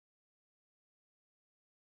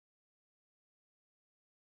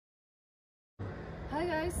Hi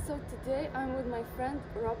guys, so today I'm with my friend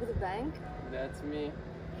𝔬𝖆𝖊𝖑𝖑. That's me.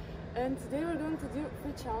 And today we're going to do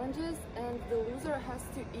 3 challenges and the loser has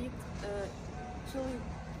to eat chili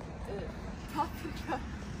paprika.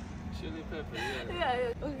 Chili pepper, yeah.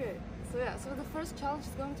 Yeah. Okay, so the first challenge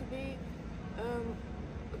is going to be a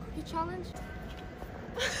cookie challenge.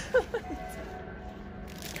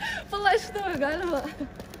 Фалашного гальма.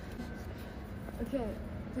 Okay.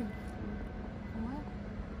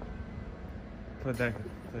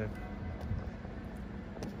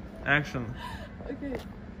 Action. Okay,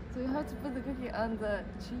 so you have to put the cookie on the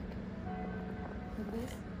cheek, like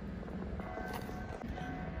this.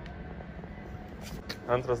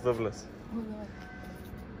 Antras dublis.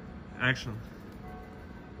 Action.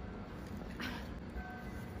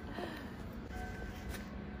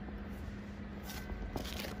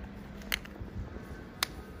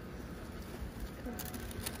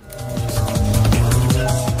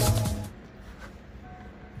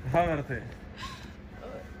 𝖊𝖆𝖙𝖘.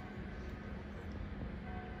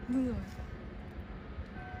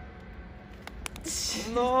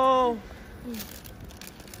 No.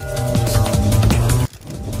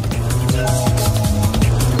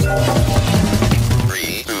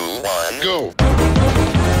 3, 2, 1, go!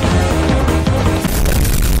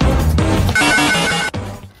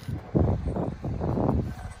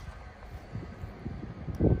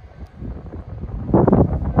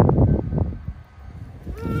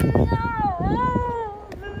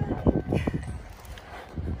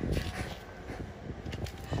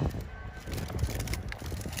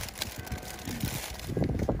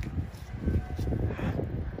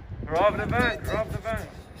 Rob the bank, rob the bank.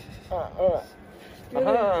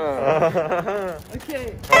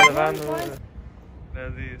 Okay.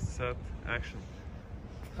 Ready, set, action.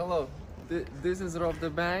 Hello, this is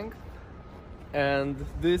𝔬𝖆𝖊𝖑𝖑 and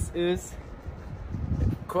this is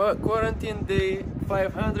quarantine day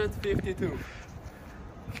 552.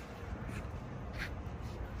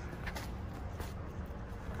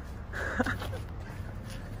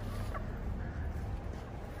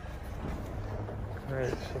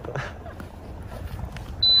 Right, shut up.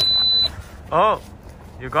 Oh,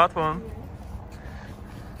 you got one.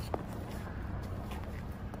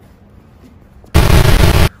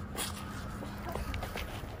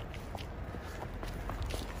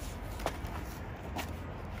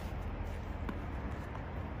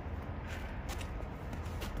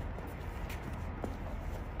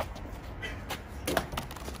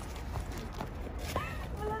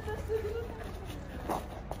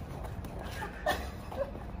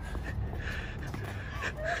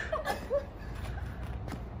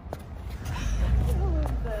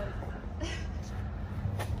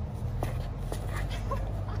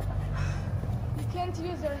 Can't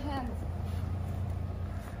use your hands.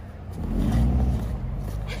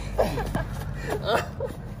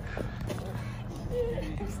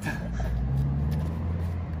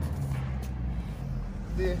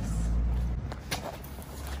 This.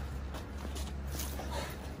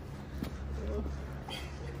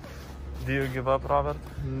 Do you give up, Robert?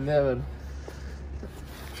 Never.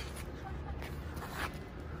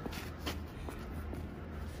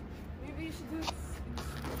 Maybe you should do it.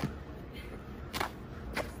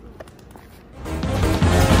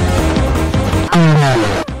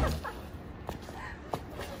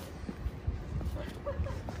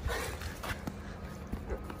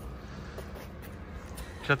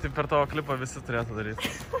 Čia taip per tavo klipą visi turėtų daryti.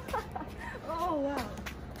 Oh wow.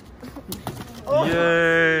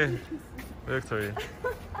 Yay! Victory.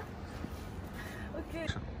 Okay.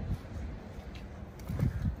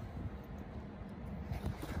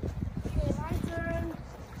 Okay, my turn.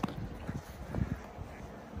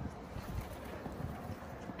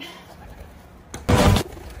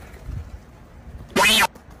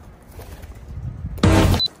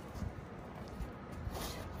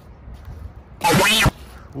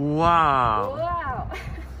 Wow. Wow.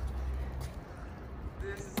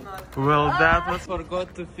 This is not. Well, that was.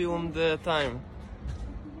 Forgot to film the time.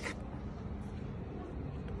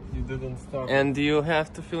 You didn't stop. And you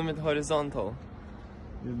have to film it horizontal.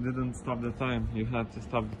 You didn't stop the time. You had to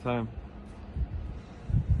stop the time.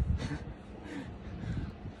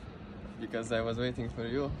 Because I was waiting for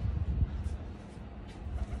you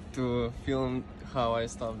to film how I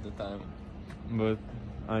stopped the time. But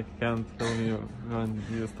I can't film you when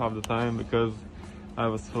you stop the time because I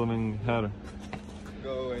was filming her.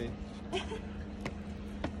 Go away.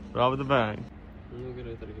 𝔬𝖆𝖊𝖑𝖑. Nu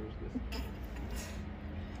gerai, tarkim, išdės.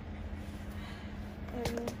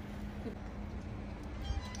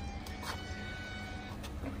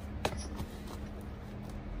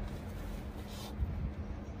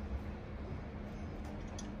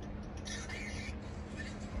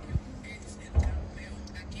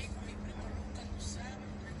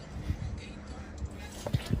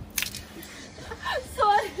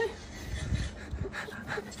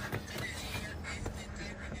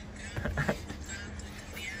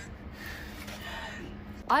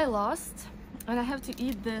 I lost, and I have to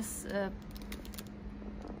eat this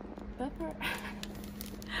pepper,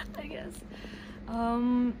 I guess.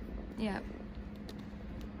 Yeah.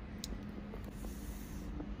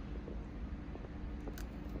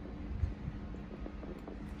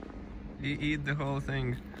 You eat the whole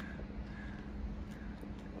thing.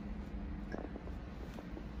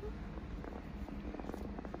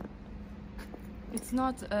 It's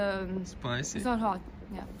not Spicy. it's not hot.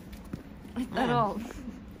 Yeah. At all.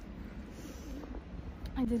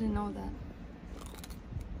 I didn't know that.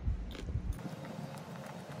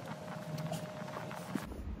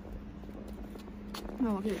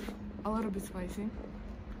 No, okay, a little bit spicy,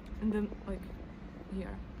 and then like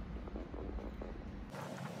here.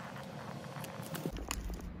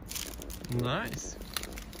 Nice.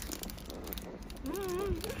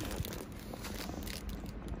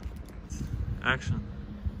 Action.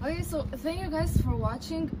 Okay, so thank you guys for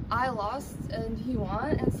watching. I lost and he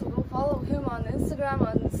won, and so go follow him on Instagram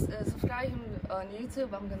and subscribe him on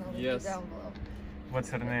YouTube. I'm gonna link it down below. What's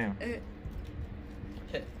her name?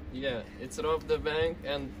 Yeah, it's robbed the bank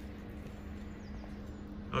and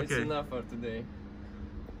it's Okay. enough for today.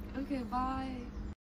 Okay, bye.